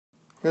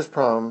Here's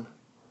problem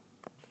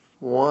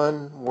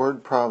 1,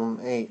 word problem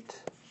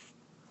 8.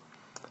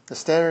 The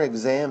standard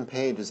exam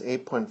page is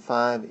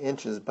 8.5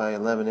 inches by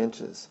 11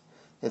 inches.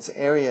 Its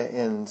area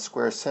in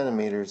square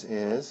centimeters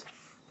is,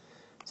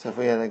 so if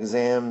we had an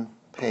exam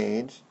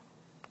page,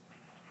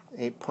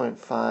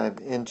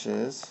 8.5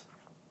 inches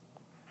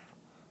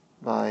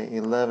by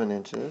 11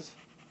 inches.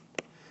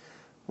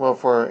 Well,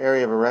 for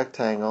area of a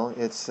rectangle,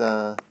 it's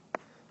the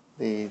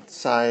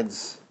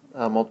sides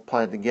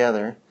multiplied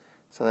together.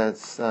 So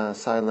that's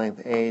side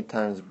length A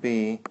times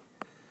B,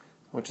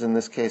 which in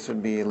this case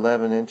would be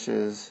 11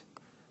 inches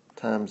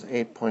times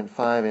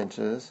 8.5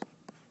 inches,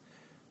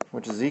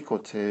 which is equal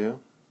to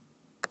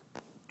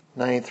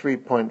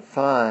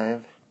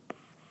 93.5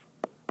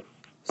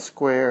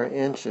 square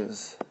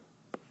inches.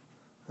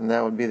 And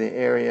that would be the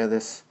area of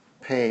this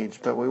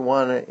page, but we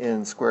want it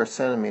in square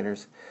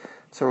centimeters.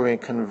 So we're going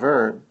to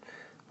convert.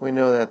 We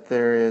know that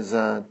there is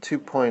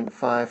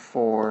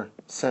 2.54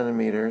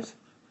 centimeters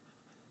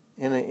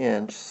in an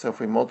inch, so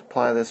if we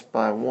multiply this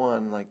by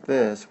 1 like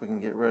this, we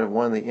can get rid of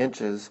one of the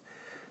inches,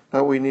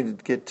 but we need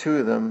to get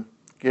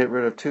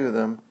rid of two of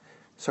them,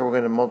 so we're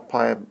going to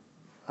multiply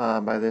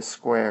by this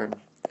squared.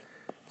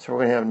 So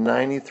we're going to have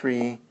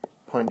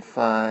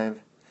 93.5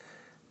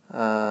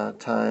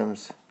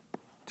 times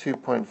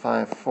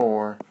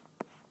 2.54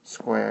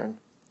 squared,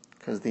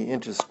 because the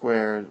inches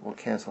squared will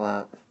cancel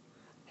out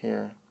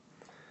here,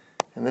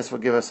 and this will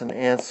give us an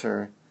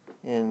answer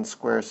in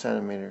square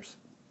centimeters.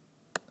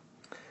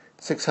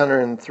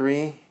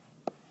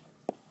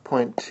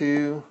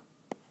 603.2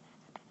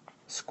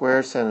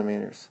 square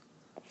centimeters.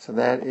 So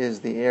that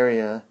is the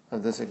area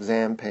of this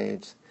exam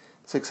page,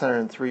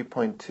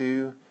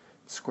 603.2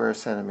 square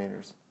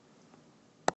centimeters.